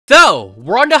So,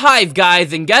 we're on the Hive,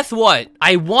 guys, and guess what?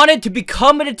 I wanted to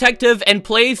become a detective and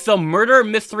play some murder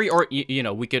mystery, or, you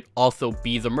know, we could also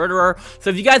be the murderer. So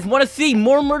if you guys want to see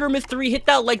more murder mystery, hit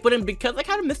that like button, because I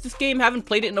kind of missed this game, haven't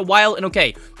played it in a while, and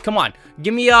okay, come on,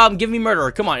 give me murderer,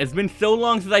 come on, it's been so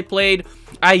long since I played,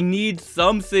 I need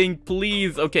something,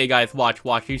 please. Okay, guys, watch,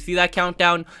 you see that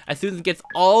countdown? As soon as it gets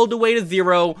all the way to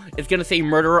 0, it's gonna say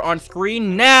murderer on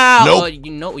screen now. Nope.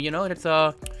 You know, that's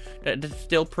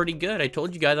still pretty good. I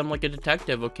told you guys I'm like a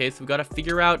detective, okay? So we gotta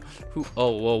figure out who... Oh,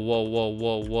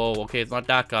 whoa. Okay, it's not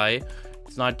that guy.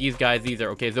 It's not these guys either.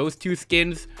 Okay, those two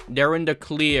skins, they're in the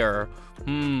clear.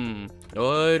 I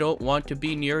don't want to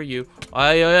be near you.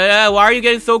 Why are you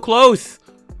getting so close?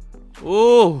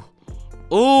 Ooh,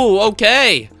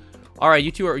 okay. Alright, you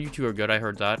two are good. I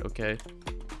heard that, okay.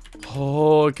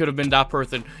 Oh, it could have been that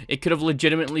person. It could have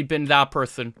legitimately been that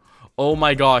person. Oh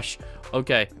my gosh.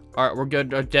 Okay. Alright, we're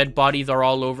good. Our dead bodies are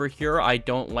all over here. I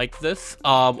don't like this.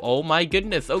 Oh my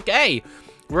goodness. Okay.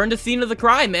 We're in the scene of the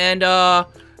crime, and, a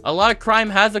lot of crime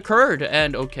has occurred.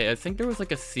 And, okay, I think there was,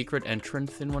 like, a secret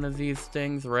entrance in one of these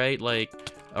things, right? Like,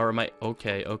 or am I...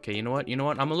 Okay, you know what?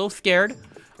 I'm a little scared.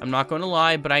 I'm not going to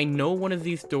lie, but I know one of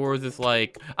these doors is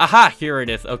like... Aha! Here it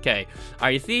is. Okay.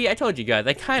 Alright, you see? I told you guys.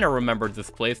 I kind of remembered this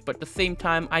place, but at the same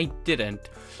time, I didn't.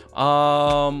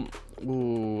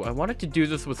 Ooh, I wanted to do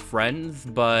this with friends,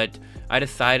 but I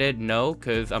decided no,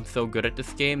 because I'm so good at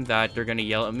this game that they're going to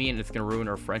yell at me and it's going to ruin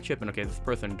our friendship. And okay, this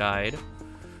person died.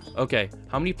 Okay,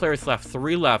 how many players left?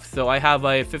 3 left, so I have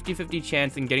a 50-50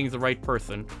 chance in getting the right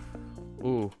person.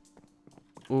 Ooh.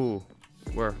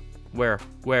 Where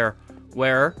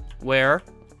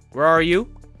are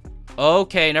you?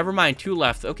 Okay, never mind, 2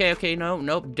 left. Okay,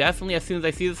 nope, definitely as soon as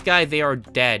I see this guy, they are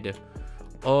dead.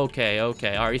 Okay,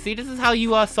 alright, you see, this is how you,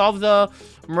 solve the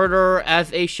murder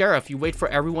as a sheriff. You wait for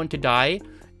everyone to die,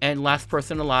 and last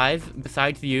person alive,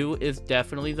 besides you, is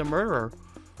definitely the murderer.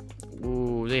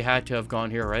 Ooh, they had to have gone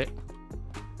here, right?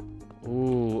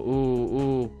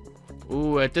 Ooh,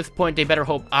 at this point, they better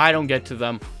hope I don't get to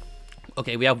them.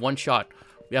 Okay, we have 1 shot.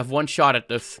 We have 1 shot at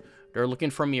this. They're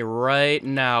looking for me right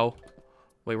now.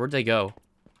 Wait, where'd they go?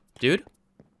 Dude?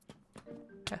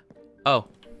 Oh.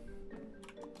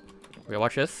 Okay,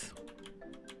 watch this.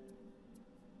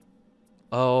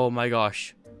 Oh my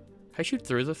gosh. Can I shoot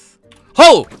through this?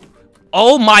 Oh!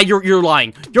 Oh my, you're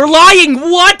lying. You're lying!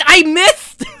 What? I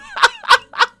missed!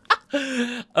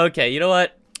 Okay, you know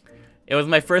what? It was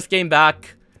my first game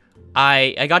back.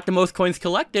 I got the most coins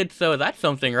collected, so that's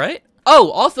something, right?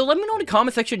 Oh, also, let me know in the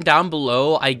comment section down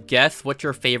below, I guess, what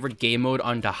your favorite game mode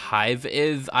on the Hive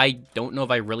is. I don't know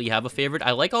if I really have a favorite. I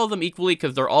like all of them equally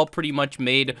because they're all pretty much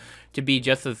made to be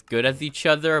just as good as each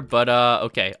other. But,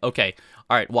 okay.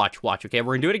 Alright, watch. Okay,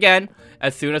 we're gonna do it again.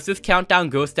 As soon as this countdown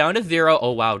goes down to 0.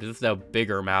 Oh, wow, this is a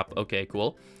bigger map. Okay,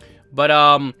 cool. But,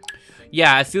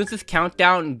 yeah, as soon as this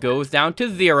countdown goes down to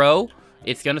 0,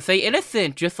 it's gonna say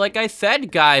innocent, just like I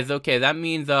said, guys. Okay, that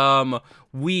means,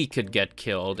 we could get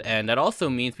killed, and that also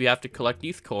means we have to collect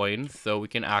these coins so we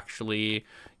can actually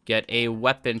get a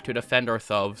weapon to defend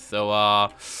ourselves. So,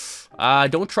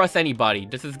 don't trust anybody.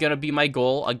 This is gonna be my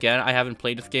goal. Again, I haven't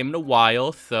played this game in a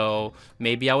while, so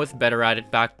maybe I was better at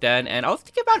it back then. And I was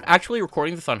thinking about actually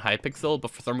recording this on Hypixel,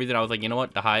 but for some reason I was like, you know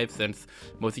what, the Hive, since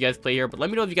most of you guys play here. But let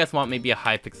me know if you guys want maybe a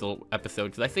Hypixel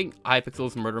episode, because I think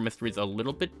Hypixel's murder mystery is a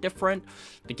little bit different.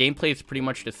 The gameplay is pretty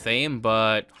much the same,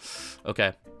 but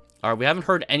okay. Alright, we haven't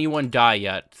heard anyone die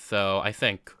yet, so I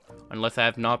think. Unless I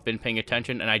have not been paying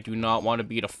attention, and I do not want to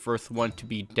be the first one to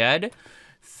be dead.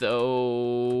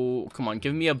 So, come on,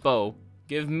 give me a bow.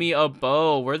 Give me a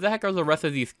bow. Where the heck are the rest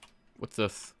of these? What's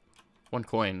this? 1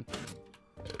 coin.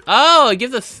 Oh, it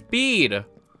gives us speed.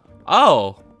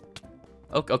 Oh.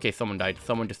 Okay, someone died.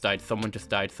 Someone just died.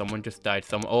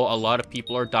 Oh, a lot of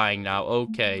people are dying now.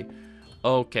 Okay,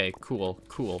 cool.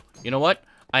 You know what?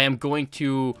 I am going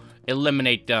to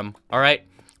eliminate them, alright?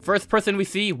 First person we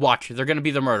see, watch, they're gonna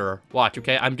be the murderer. Watch,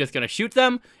 okay? I'm just gonna shoot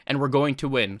them, and we're going to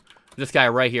win. This guy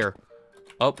right here.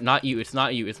 Oh, not you, it's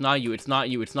not you.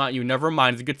 Never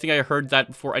mind, it's a good thing I heard that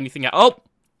before anything Oh!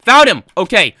 Found him!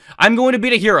 Okay, I'm going to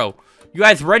be the hero. You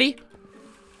guys ready?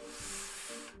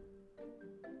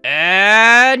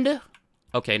 And...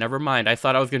 Okay, never mind. I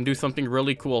thought I was gonna do something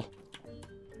really cool.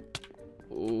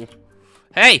 Ooh.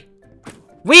 Hey!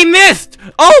 We missed!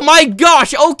 Oh my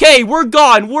gosh! Okay, we're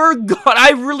gone!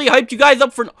 I really hyped you guys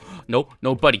up for... No,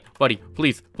 buddy.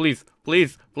 Please, get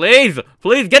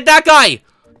that guy!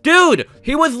 Dude!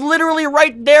 He was literally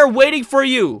right there waiting for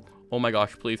you! Oh my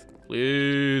gosh, please.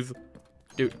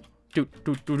 Dude,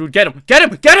 get him!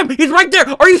 He's right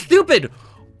there! Are you stupid?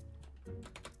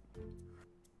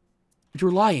 You're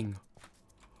lying.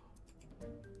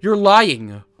 You're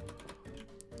lying.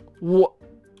 What?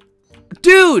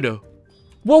 Dude!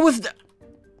 What was that?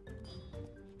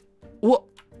 What?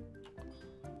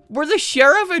 Were the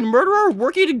sheriff and murderer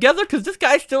working together? Because this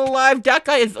guy's still alive. That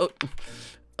guy is...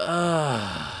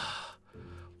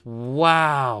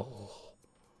 wow.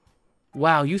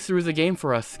 Wow, you threw the game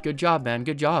for us. Good job, man.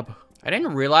 Good job. I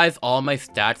didn't realize all my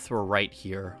stats were right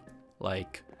here.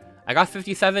 Like, I got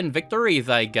 57 victories,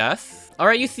 I guess.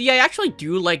 Alright, you see, I actually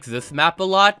do like this map a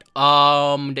lot.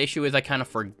 The issue is I kind of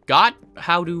forgot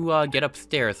how to get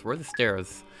upstairs. Where are the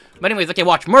stairs? But anyways, okay,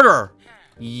 watch. Murderer!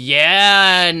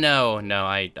 Yeah, no,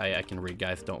 I can read,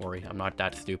 guys. Don't worry. I'm not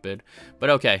that stupid. But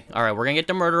okay, alright, we're gonna get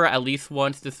the murderer at least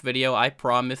once this video. I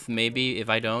promise. Maybe if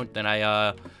I don't, then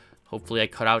hopefully I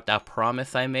cut out that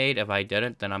promise I made. If I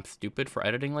didn't, then I'm stupid for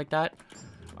editing like that.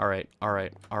 Alright.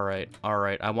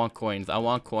 I want coins. I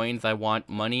want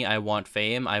money. I want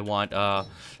fame. I want,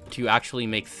 to actually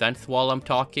make sense while I'm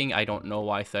talking. I don't know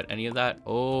why I said any of that.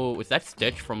 Oh, is that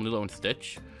Stitch from Lilo and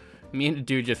Stitch? Me and the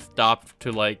dude just stopped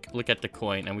to, like, look at the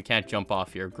coin, and we can't jump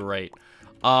off here. Great.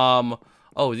 Oh,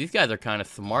 these guys are kind of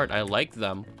smart. I like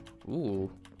them.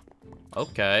 Ooh.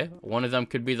 Okay. One of them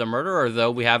could be the murderer, though.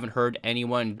 We haven't heard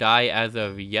anyone die as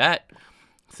of yet.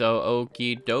 So,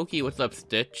 okie dokie. What's up,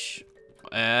 Stitch?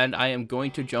 And I am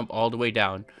going to jump all the way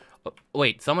down. Oh,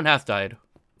 wait, someone has died.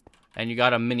 And you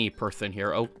got a mini person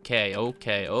here. Okay.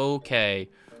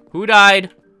 Who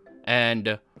died?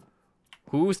 And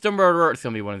who's the murderer? It's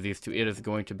gonna be one of these two. It is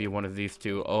going to be one of these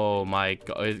two. Oh my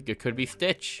god. It could be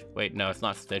Stitch. Wait, no, it's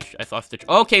not Stitch. I saw Stitch.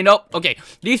 Okay, nope. Okay.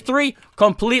 These three,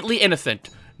 completely innocent.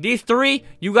 These three,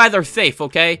 you guys are safe,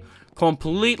 okay?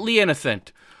 Completely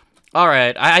innocent.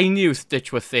 Alright, I knew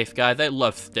Stitch was safe, guys. I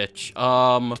love Stitch.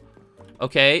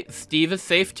 Okay, Steve is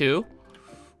safe too.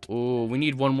 Ooh, we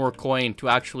need one more coin to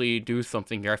actually do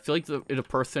something here. I feel like the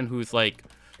person who's like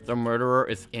the murderer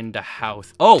is in the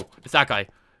house. Oh, it's that guy.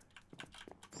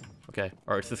 Okay,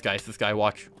 or it's this guy. It's this guy.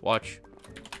 Watch.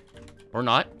 Or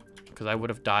not, because I would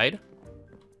have died.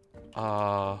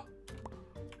 Ooh,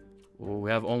 we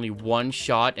have only one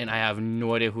shot, and I have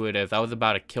no idea who it is. I was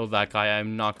about to kill that guy.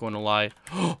 I'm not going to lie.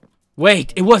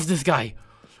 Wait, it was this guy.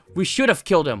 We should have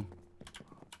killed him.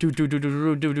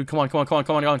 Dude, come on. Come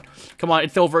on,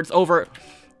 it's over.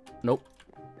 Nope.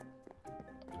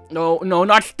 No,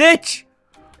 not Stitch!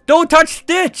 Don't touch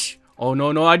Stitch! Oh,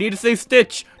 no, I need to save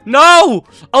Stitch. No!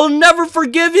 I'll never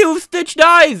forgive you if Stitch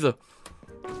dies!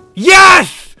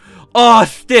 Yes! Oh,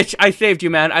 Stitch, I saved you,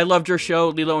 man. I loved your show,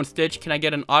 Lilo and Stitch. Can I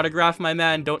get an autograph, my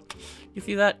man? Don't... You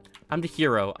see that? I'm the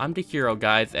hero,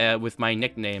 guys, with my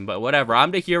nickname, but whatever.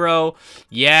 I'm the hero.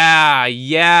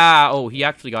 Yeah. Oh, he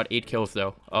actually got 8 kills,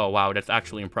 though. Oh, wow, that's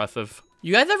actually impressive.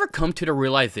 You guys ever come to the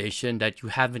realization that you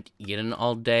haven't eaten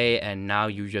all day, and now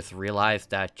you just realize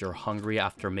that you're hungry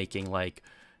after making, like,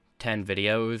 10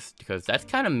 videos? Because that's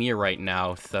kind of me right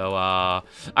now, so,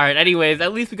 alright, anyways,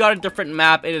 at least we got a different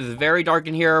map. It is very dark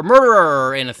in here.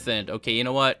 Murderer, innocent. Okay, you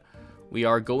know what? We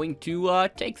are going to,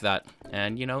 take that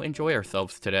and, you know, enjoy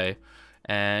ourselves today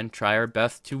and try our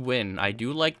best to win. I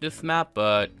do like this map,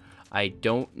 but I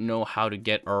don't know how to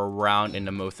get around in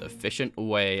the most efficient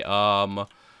way.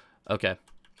 Okay.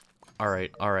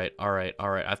 Alright. I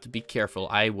have to be careful.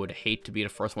 I would hate to be the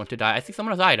first one to die. I think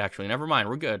someone has died, actually. Never mind,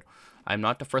 we're good. I'm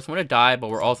not the first one to die, but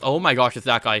we're also... Oh my gosh, it's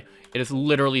that guy. It is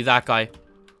literally that guy.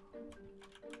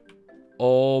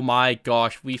 Oh my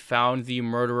gosh, we found the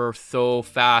murderer so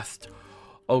fast.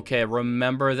 Okay,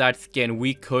 remember that skin.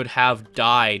 We could have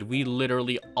died. We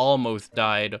literally almost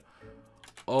died.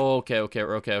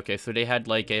 Okay. So they had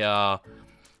like a,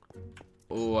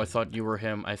 Oh, I thought you were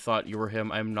him.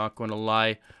 I'm not gonna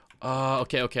lie.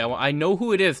 Okay. I know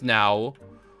who it is now,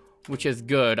 which is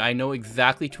good. I know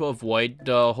exactly to avoid.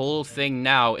 The whole thing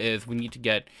now is we need to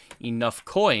get enough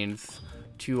coins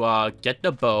to get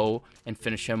the bow and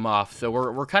finish him off. So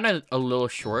we're kind of a little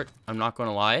short. I'm not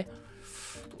gonna lie.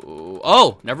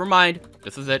 Oh, never mind.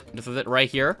 This is it right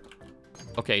here.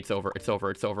 Okay, it's over.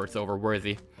 Where is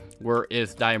he? Where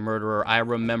is thy murderer? I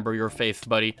remember your face,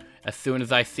 buddy. As soon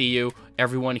as I see you,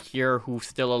 everyone here who's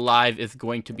still alive is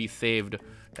going to be saved.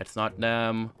 That's not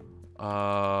them.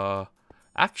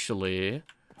 Actually,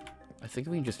 I think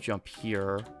we can just jump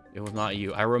here. It was not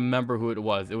you. I remember who it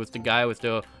was. It was the guy with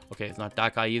the... Okay, it's not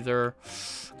that guy either.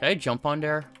 Can I jump on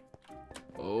there?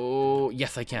 Oh,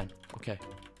 yes, I can. Okay.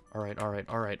 Alright.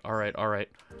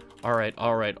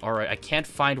 I can't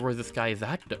find where this guy is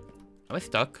at. Am I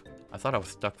stuck? I thought I was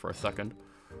stuck for a second.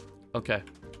 Okay.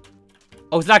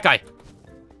 Oh, it's that guy.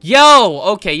 Yo!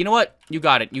 Okay, you know what? You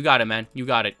got it, man. You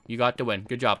got it. You got the win.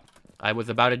 Good job. I was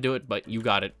about to do it, but you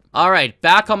got it. Alright,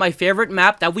 back on my favorite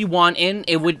map that we want in.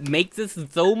 It would make this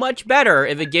so much better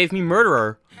if it gave me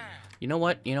Murderer. You know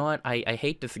what? You know what? I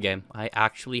hate this game. I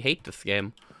actually hate this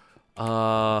game.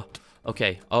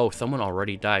 Okay. Oh, someone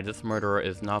already died. This Murderer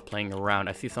is not playing around.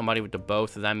 I see somebody with the bow,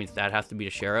 so that means that has to be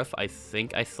the sheriff. I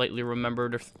think I slightly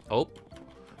remembered. Oh.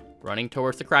 Running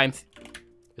towards the crimes.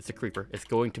 It's a creeper. It's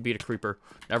going to be the creeper.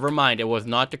 Never mind. It was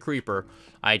not the creeper.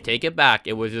 I take it back.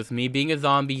 It was just me being a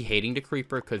zombie, hating the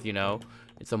creeper, because, you know,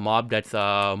 it's a mob that's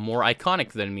more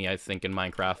iconic than me, I think, in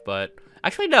Minecraft. But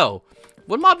actually, no.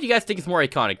 What mob do you guys think is more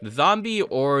iconic? The zombie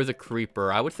or the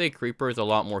creeper? I would say creeper is a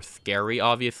lot more scary,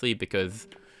 obviously, because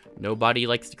nobody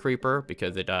likes the creeper,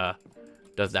 because it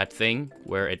does that thing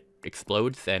where it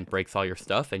explodes and breaks all your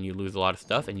stuff, and you lose a lot of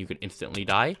stuff, and you can instantly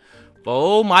die.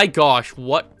 Oh my gosh,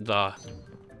 what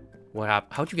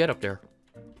happened? How'd you get up there?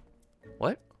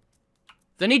 What?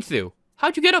 Zenitsu,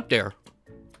 how'd you get up there?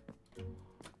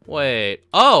 Wait,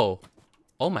 oh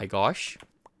my gosh.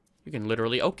 You can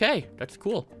literally, okay, that's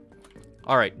cool.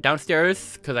 Alright,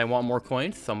 downstairs, because I want more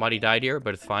coins. Somebody died here,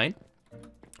 but it's fine.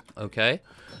 Okay.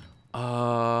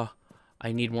 I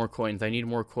need more coins. I need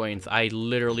more coins. I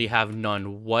literally have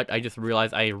none. What? I just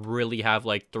realized I really have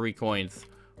like 3 coins.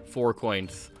 4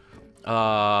 coins.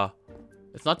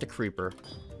 It's not the creeper.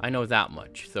 I know that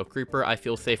much. So creeper, I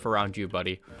feel safe around you,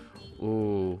 buddy.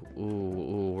 Ooh.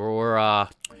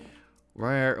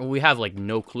 We have like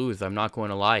no clues. I'm not going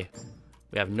to lie.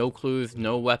 We have no clues,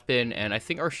 no weapon, and I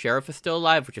think our sheriff is still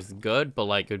alive, which is good, but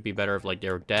like it would be better if like they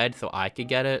were dead so I could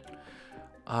get it.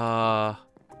 Alright.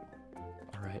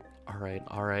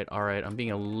 I'm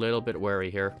being a little bit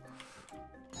wary here.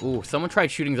 Ooh, someone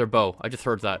tried shooting their bow. I just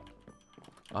heard that.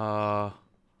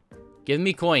 Give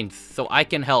me coins so I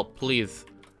can help, please.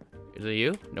 Is it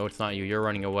you? No, it's not you. You're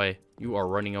running away. You are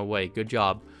running away. Good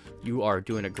job. You are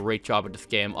doing a great job at this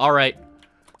game. Alright.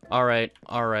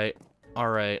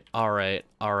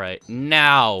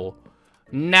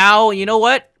 Now, you know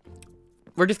what?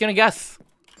 We're just gonna guess.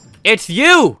 It's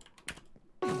you!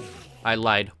 I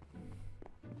lied.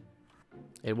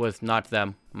 It was not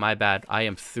them. My bad. I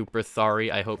am super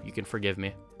sorry. I hope you can forgive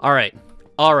me. Alright.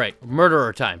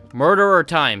 Murderer time. Murderer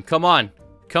time. Come on.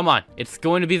 It's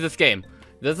going to be this game.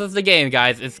 This is the game,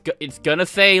 guys. It's gonna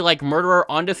say, like, murderer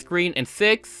on the screen in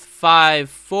 6, 5,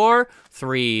 4,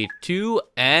 3, 2,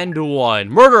 and 1.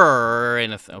 Murderer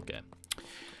in a... Okay.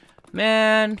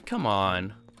 Man, come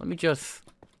on. Let me just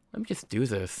do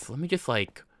this. Let me just,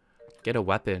 like, get a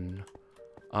weapon.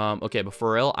 Okay, but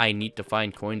for real, I need to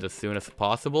find coins as soon as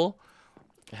possible.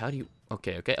 How do you...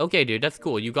 Okay, dude, that's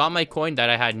cool. You got my coin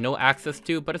that I had no access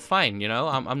to, but it's fine, you know?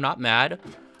 I'm not mad.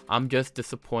 I'm just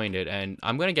disappointed, and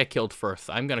I'm gonna get killed first.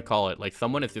 I'm gonna call it. Like,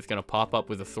 someone is just gonna pop up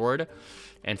with a sword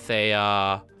and say,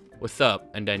 what's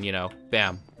up? And then, you know,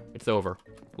 bam. It's over.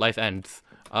 Life ends.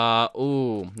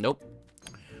 Ooh, nope.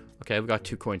 Okay, we got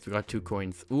 2 coins.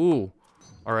 Ooh.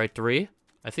 Alright, 3.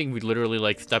 I think we literally,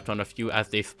 like, stepped on a few as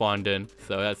they spawned in,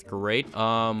 so that's great.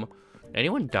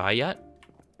 Anyone die yet?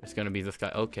 It's gonna be this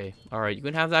guy. Okay. Alright, you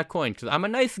can have that coin, because I'm a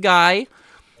nice guy.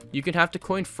 You can have the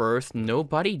coin first.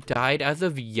 Nobody died as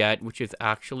of yet, which is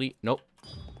actually... Nope.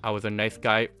 I was a nice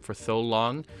guy for so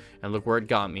long, and look where it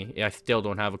got me. Yeah, I still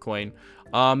don't have a coin.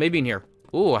 Maybe in here.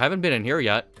 Ooh, I haven't been in here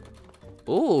yet.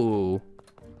 Ooh.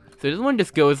 So this one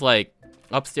just goes, like,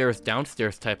 upstairs,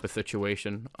 downstairs type of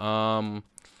situation. No!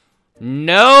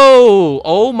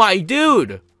 Oh, my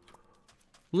dude!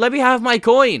 Let me have my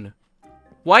coin!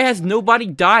 Why has nobody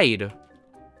died?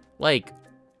 Like,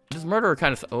 this murderer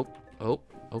kind of... Oh,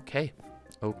 okay.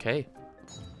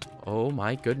 Oh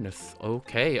my goodness.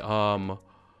 Okay, wow.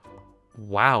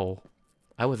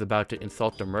 I was about to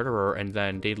insult the murderer, and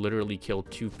then they literally killed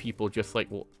 2 people just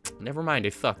like... Well, never mind, they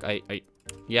suck.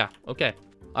 Yeah, okay.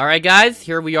 Alright, guys,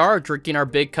 here we are, drinking our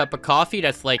big cup of coffee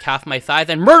that's like half my size,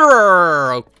 and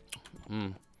murderer!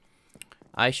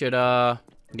 I should,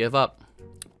 give up.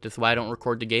 This is why I don't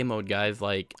record the game mode, guys.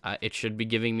 Like, it should be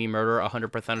giving me murder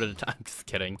 100% of the time. Just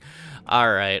kidding.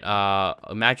 Alright,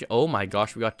 imagine... Oh my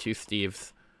gosh, we got 2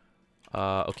 Steves.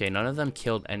 Okay, none of them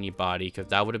killed anybody, because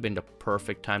that would have been the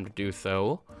perfect time to do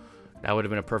so. That would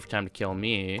have been a perfect time to kill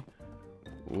me.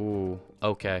 Ooh,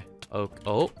 okay.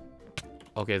 Oh.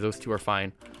 Okay, those 2 are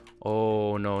fine.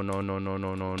 Oh, no.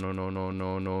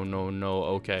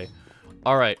 Okay.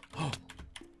 Alright.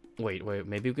 Wait.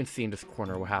 Maybe we can see in this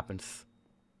corner what happens.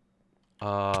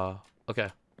 Okay.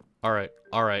 Alright.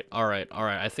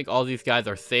 I think all these guys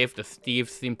are safe. The Steves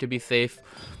seem to be safe.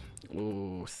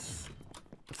 Ooh.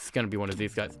 It's gonna be one of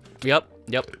these guys. Yep.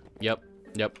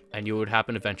 And you would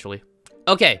happen eventually.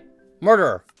 Okay.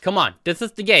 Murderer. Come on. This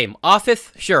is the game.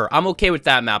 Office? Sure. I'm okay with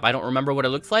that map. I don't remember what it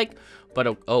looks like.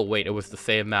 But, oh, wait. It was the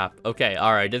same map. Okay,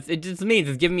 alright. It just means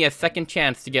it's giving me a second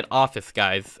chance to get Office,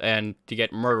 guys. And to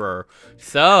get Murderer.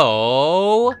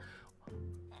 So...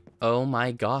 Oh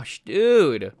my gosh,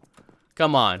 dude.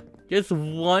 Come on. Just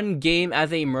one game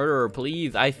as a murderer,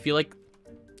 please. I feel like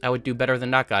I would do better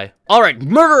than that guy. Alright,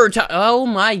 murderer time. Oh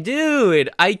my dude.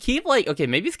 I keep like, okay,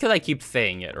 maybe it's because I keep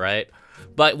saying it, right?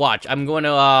 But watch, I'm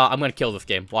gonna kill this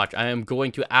game. Watch, I am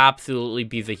going to absolutely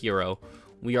be the hero.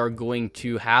 We are going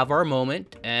to have our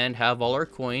moment and have all our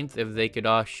coins if they could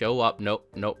show up. Nope,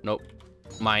 nope, nope.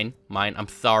 Mine, I'm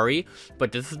sorry,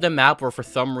 but this is the map where for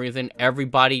some reason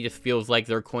everybody just feels like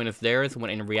their coin is theirs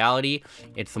when in reality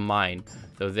it's mine.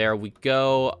 So there we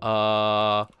go.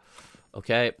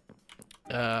 Okay.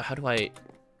 How do I...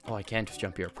 Oh, I can't just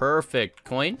jump here. Perfect.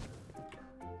 Coin.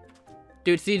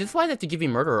 Dude, see, this is why they have to give me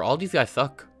murderer. All these guys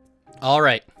suck.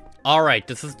 Alright. Alright,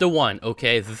 this is the one.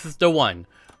 Okay, this is the one.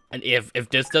 And if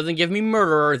this doesn't give me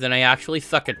murderer, then I actually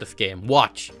suck at this game.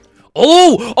 Watch.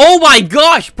 Oh! Oh my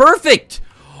gosh! Perfect!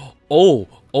 Oh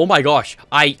my gosh.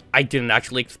 I didn't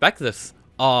actually expect this.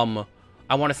 I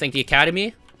want to thank the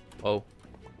Academy. Oh.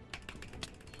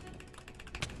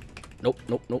 Nope,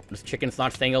 nope, nope. This chicken's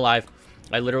not staying alive.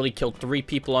 I literally killed 3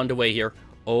 people on the way here.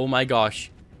 Oh my gosh.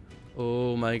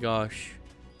 Oh my gosh.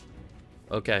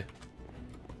 Okay.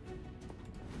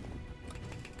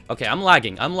 Okay, I'm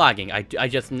lagging. I'm lagging. I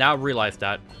just now realized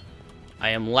that. I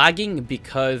am lagging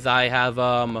because I have,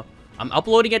 I'm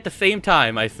uploading at the same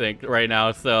time, I think, right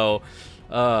now, so,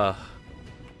 oh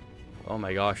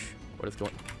my gosh, what is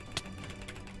going,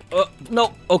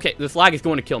 no, okay, this lag is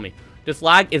going to kill me. This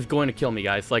lag is going to kill me,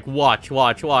 guys, like, watch,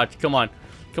 come on,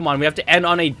 we have to end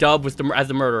on a dub with as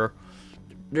the murderer.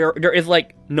 There is,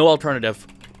 like, no alternative.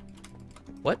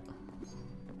 What?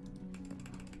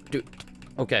 Dude,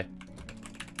 okay.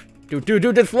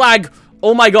 Dude, this lag,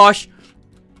 oh my gosh.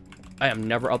 I am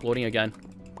never uploading again.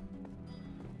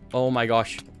 Oh my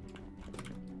gosh.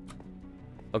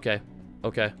 Okay.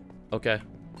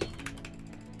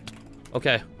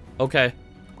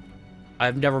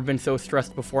 I've never been so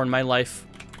stressed before in my life.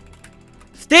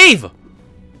 Steve!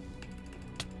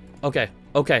 Okay.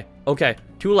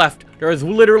 2 left. There is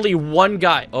literally 1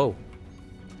 guy. Oh.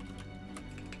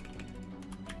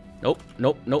 Nope.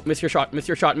 Miss your shot.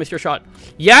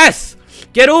 Yes!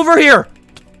 Get over here!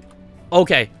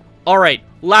 Okay. Alright.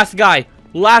 Last guy.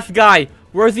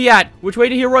 Where's he at? Which way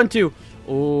did he run to?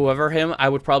 Oh, ever him, I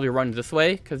would probably run this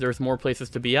way, because there's more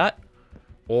places to be at.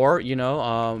 Or, you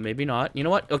know, maybe not. You know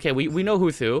what? Okay, we know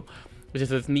who's who. Which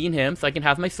is me and him, so I can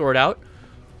have my sword out.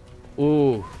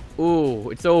 Ooh,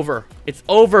 it's over. It's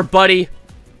over, buddy.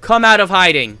 Come out of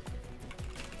hiding.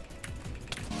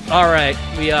 Alright,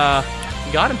 we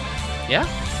got him. Yeah.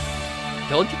 I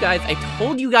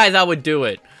told you guys I would do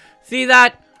it. See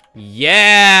that?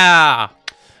 Yeah.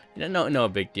 No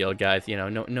big deal, guys. You know,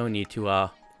 no need to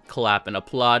clap and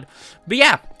applaud. But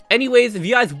yeah, anyways, if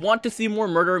you guys want to see more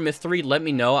Murder Mystery, let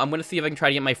me know. I'm gonna see if I can try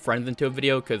to get my friends into a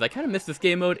video because I kind of miss this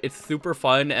game mode. It's super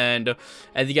fun, and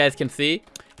as you guys can see,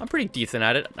 I'm pretty decent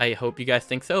at it. I hope you guys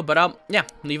think so. But yeah,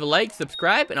 leave a like,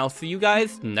 subscribe, and I'll see you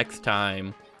guys next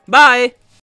time. Bye.